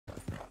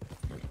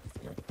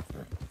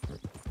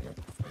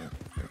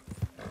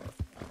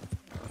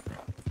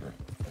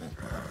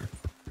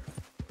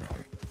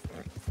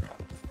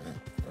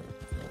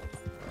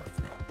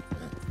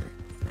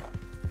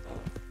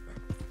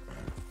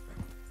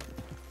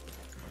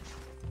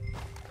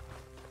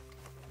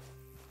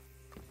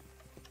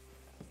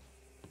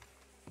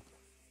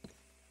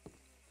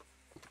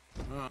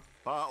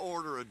By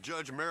order of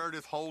Judge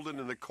Meredith Holden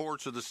in the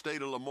courts of the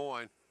state of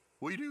Lemoyne,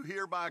 we do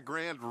hereby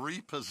grant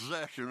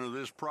repossession of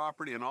this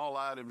property and all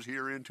items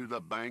herein to the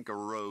Bank of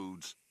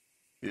Rhodes.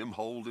 M.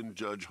 Holden,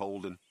 Judge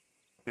Holden,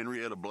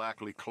 Henrietta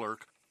Blackley,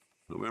 Clerk,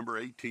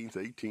 November 18th,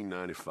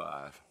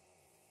 1895.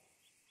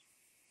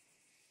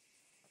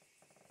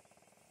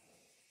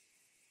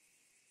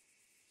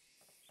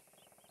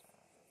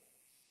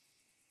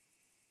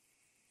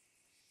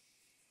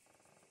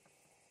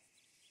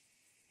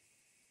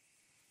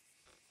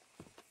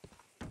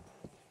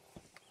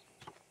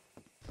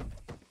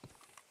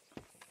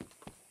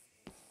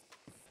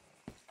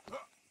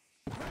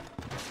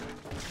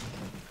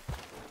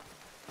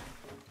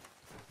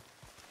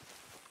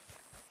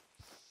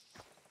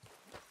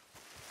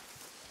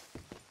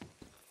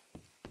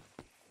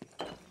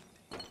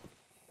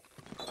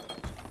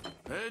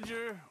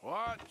 Ledger,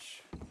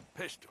 watch,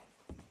 pistol.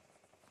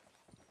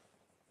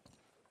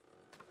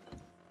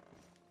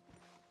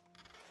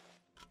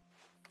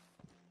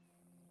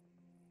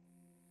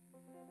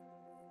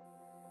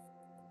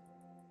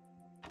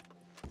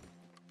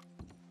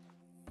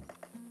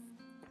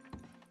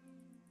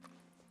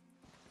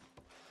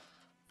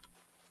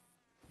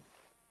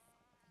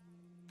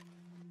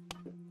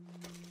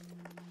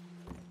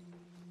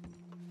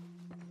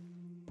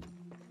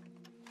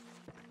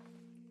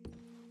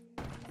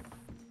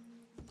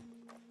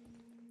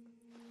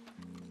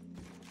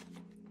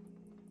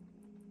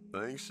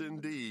 Thanks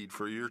indeed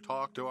for your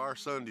talk to our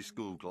Sunday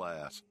school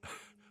class.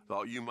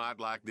 Thought you might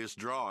like this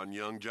drawing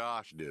young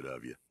Josh did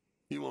of you.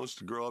 He wants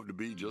to grow up to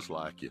be just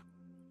like you.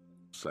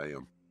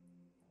 Sam.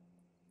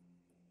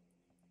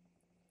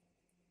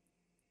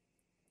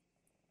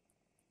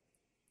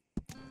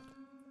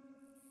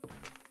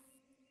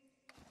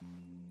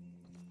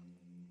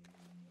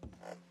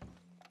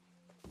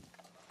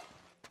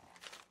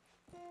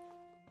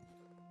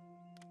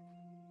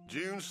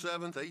 June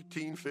 7th,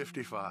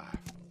 1855.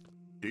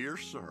 Dear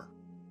Sir,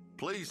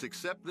 please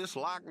accept this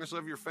likeness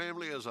of your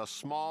family as a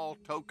small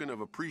token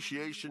of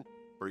appreciation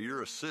for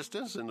your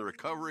assistance in the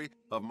recovery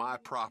of my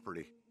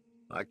property.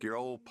 Like your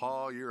old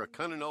pa, you're a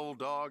cunning old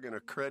dog and a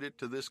credit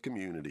to this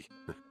community.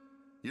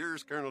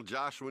 Yours, Colonel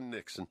Joshua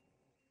Nixon,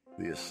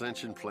 The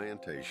Ascension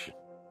Plantation.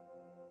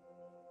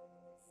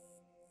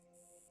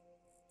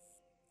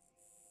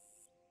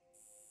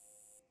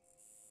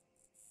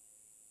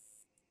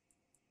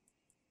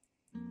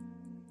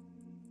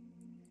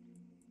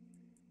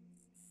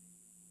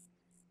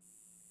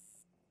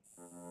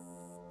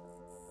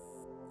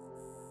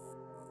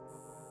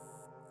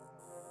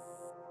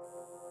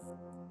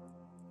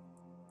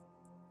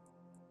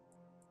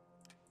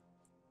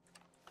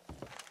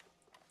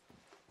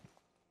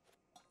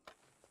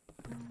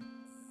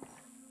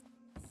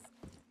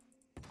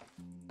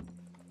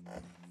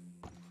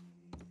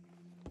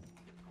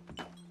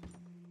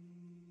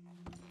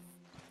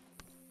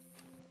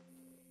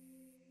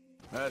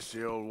 That's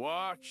the old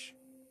watch.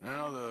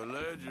 Now the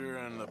ledger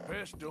and the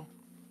pistol.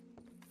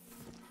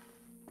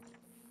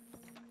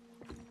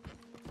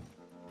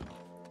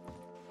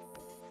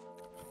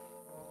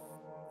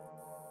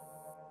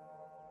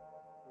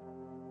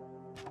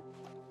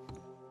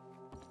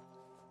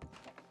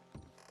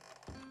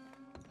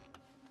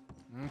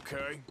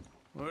 Okay,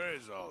 where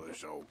is all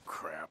this old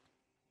crap?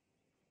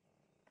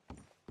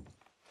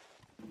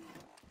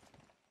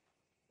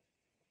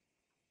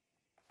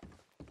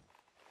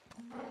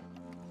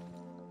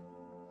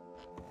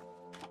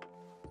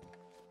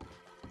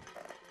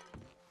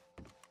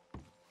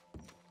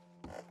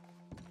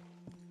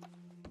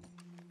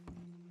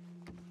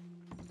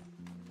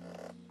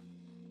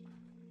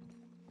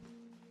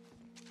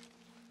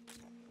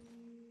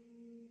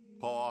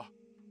 Pa,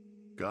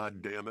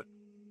 God damn it.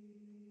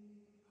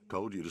 I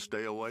told you to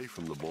stay away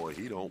from the boy.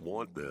 He don't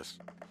want this.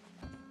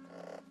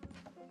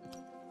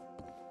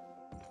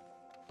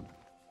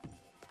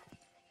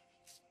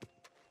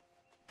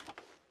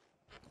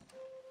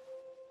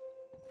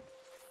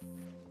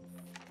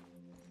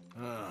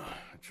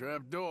 A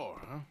trap door,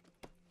 huh?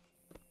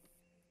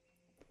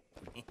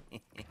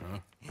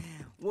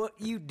 What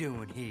you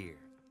doing here?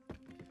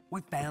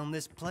 We found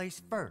this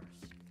place first.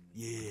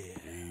 Yeah.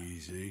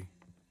 Easy.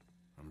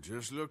 I'm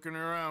just looking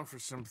around for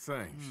some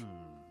things.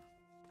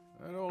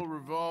 That old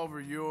revolver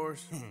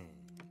yours?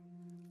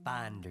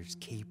 Finders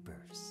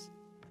keepers.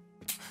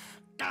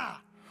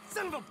 Ah!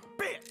 Son of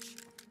a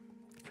bitch!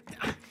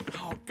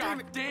 Oh,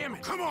 God damn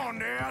it! Come on,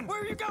 Dan!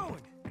 Where are you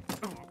going?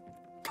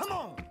 Come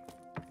on!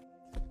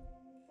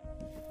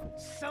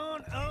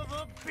 Son of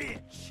a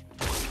bitch!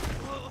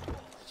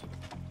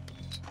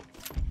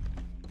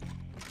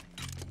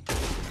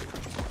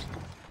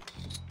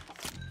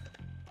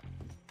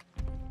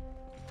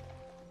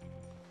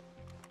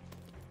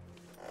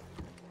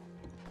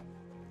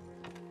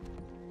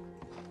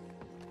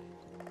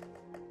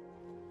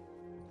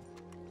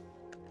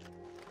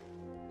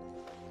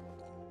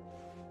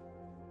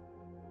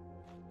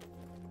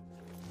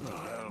 Well,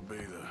 that'll be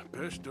the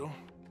pistol.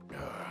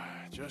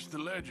 Just the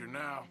ledger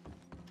now.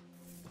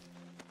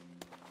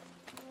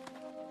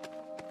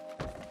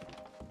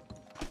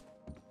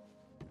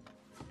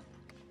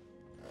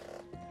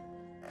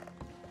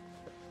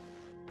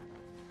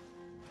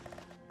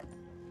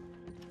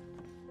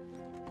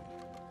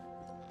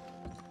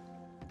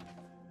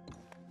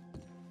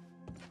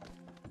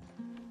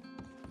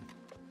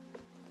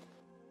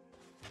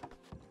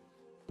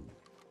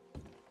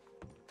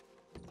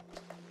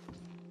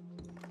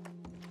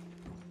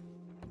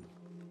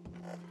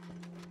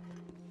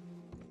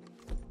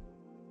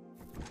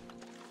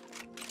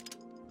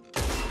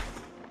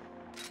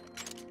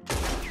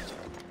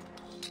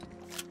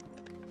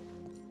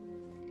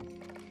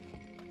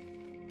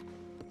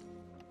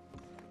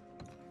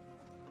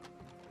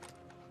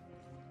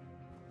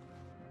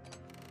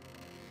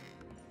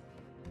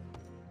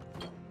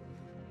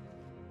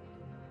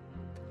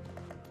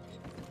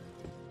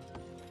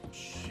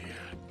 Shit.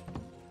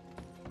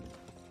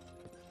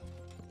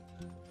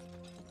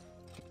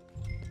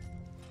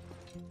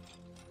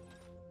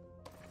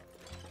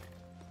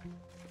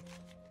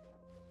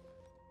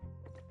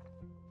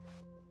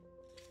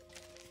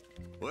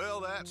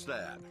 Well, that's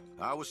that.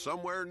 I was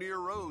somewhere near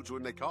Rhodes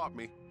when they caught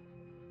me.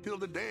 Till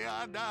the day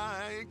I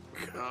die.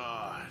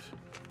 God.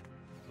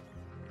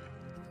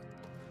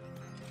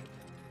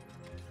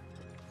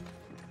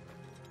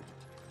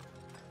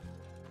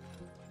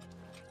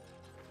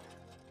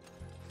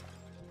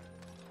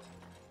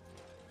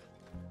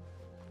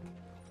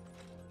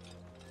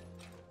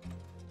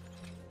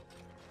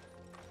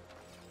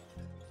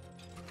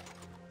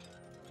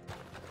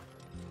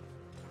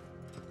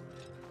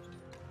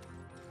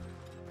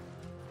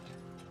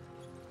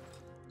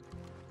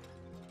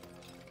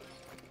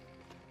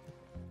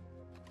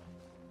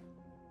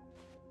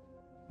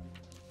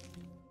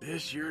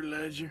 This your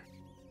ledger?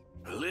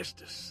 A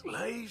list of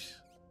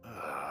slaves?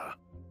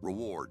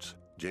 Rewards.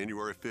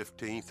 January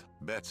 15th,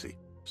 Betsy,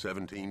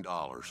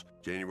 $17.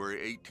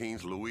 January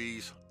 18th,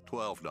 Louise,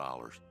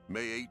 $12.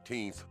 May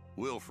 18th,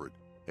 Wilfred,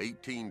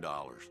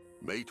 $18.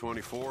 May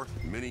 24th,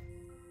 Minnie.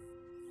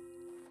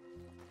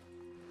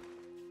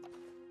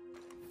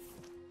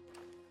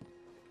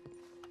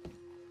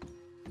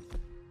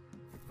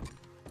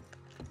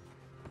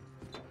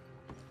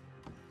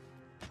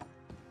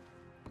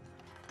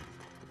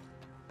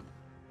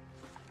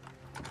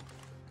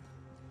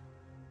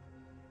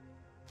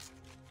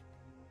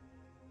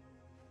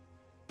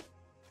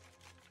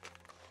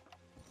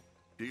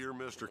 Dear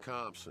Mr.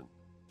 Compson,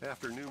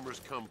 after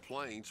numerous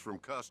complaints from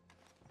customers,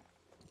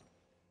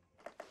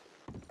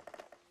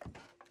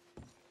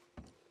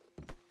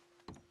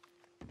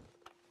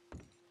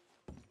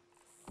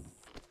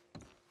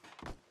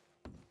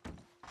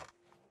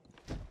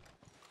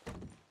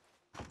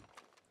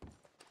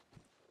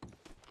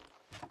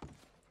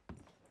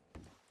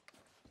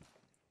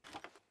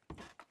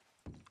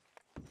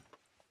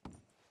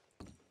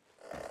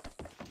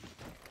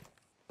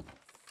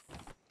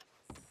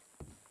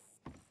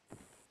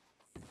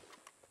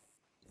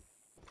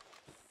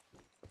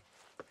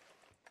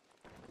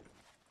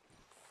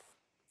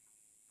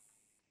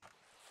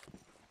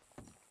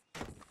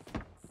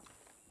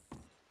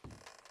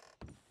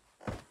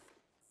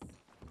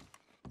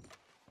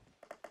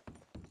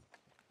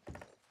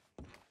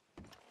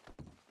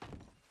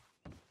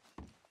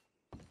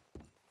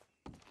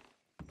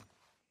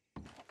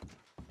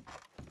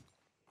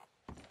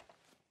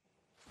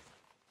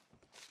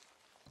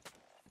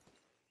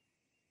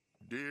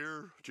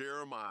 Dear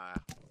Jeremiah,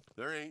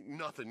 there ain't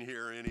nothing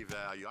here any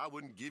value. I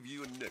wouldn't give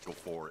you a nickel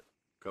for it.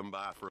 Come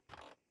by for...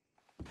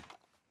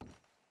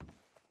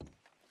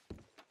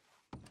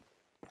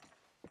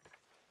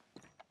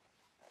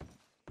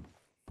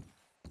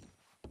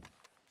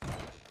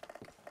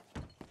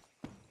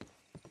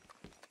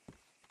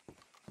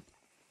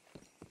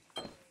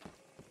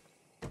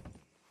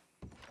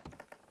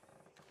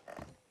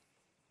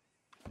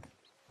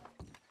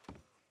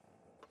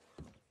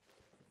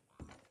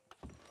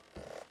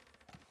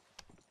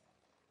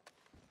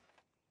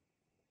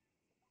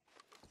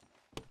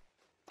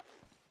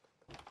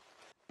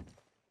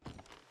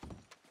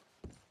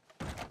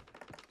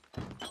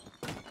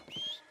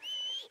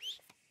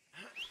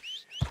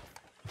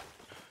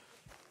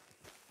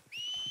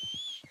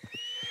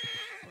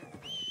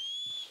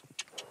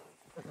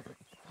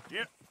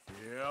 Yep.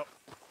 Yep.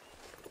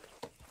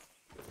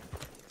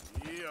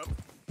 Yep.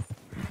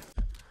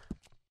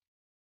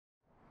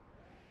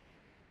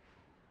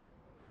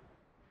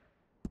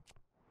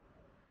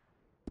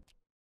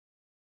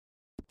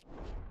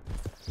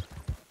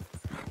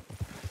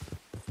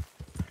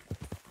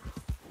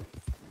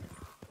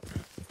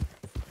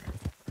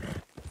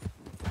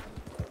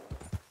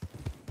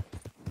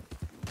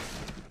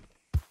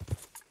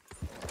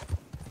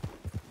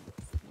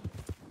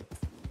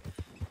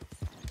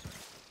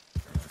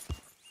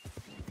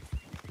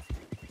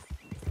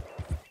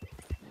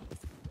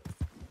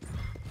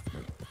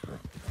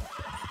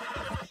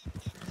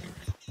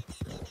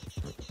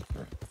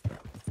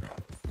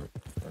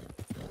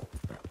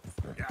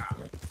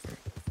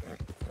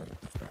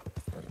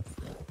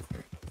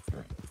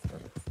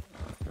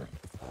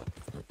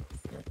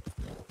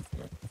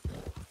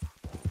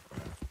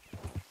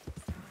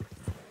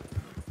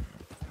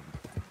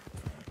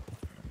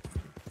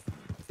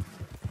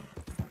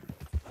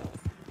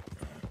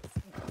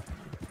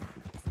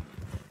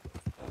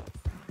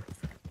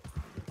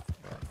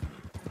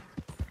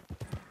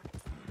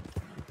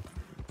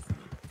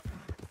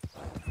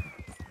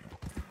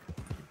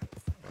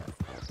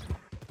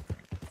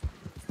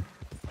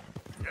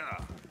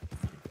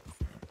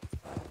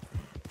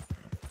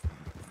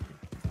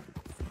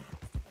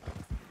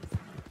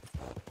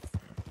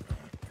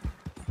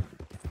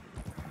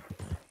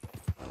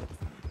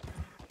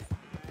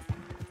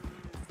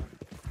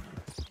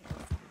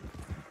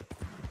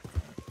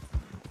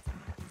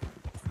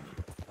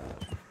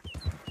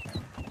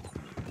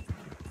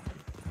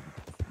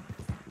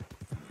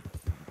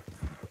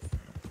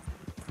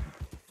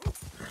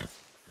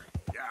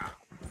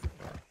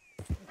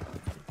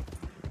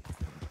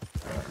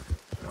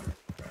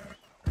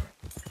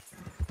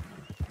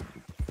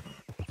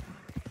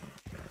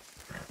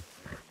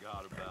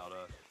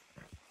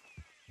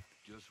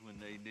 when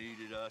they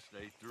needed us,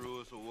 they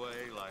threw us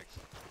away like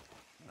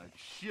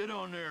shit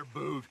on their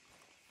boot.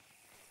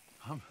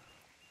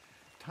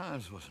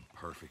 Times wasn't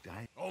perfect.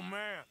 Oh,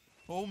 man.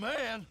 Oh,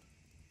 man!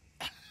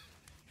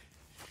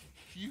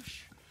 You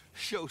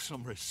show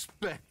some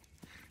respect.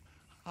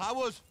 I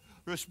was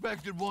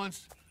respected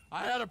once.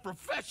 I had a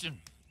profession.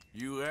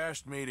 You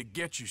asked me to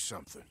get you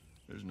something.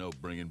 There's no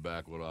bringing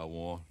back what I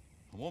want.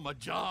 I want my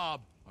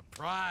job, my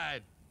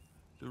pride,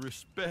 the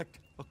respect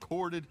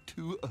accorded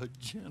to a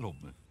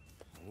gentleman.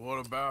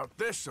 What about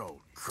this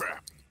old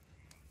crap?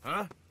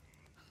 Huh?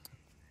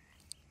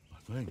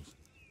 My things.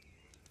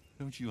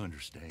 Don't you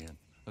understand?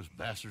 Those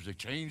bastards, they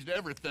changed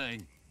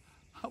everything.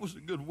 I was a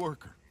good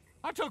worker.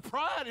 I took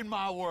pride in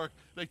my work.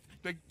 They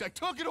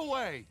took it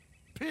away.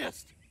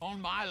 Pissed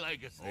on my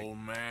legacy. Old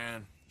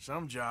man,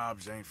 some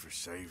jobs ain't for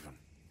saving.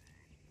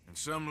 And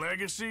some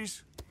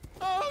legacies,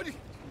 Oh,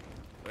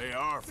 they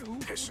are for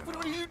pissing what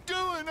on. are you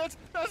doing?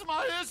 That's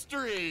my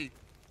history.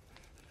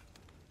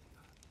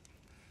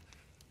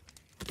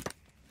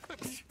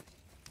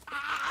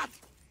 Ah!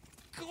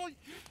 God.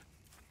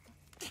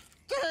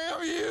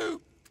 Damn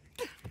you!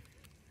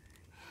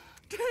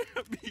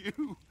 Damn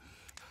you!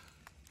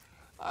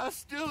 I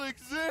still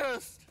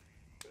exist.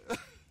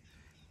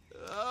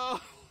 Oh.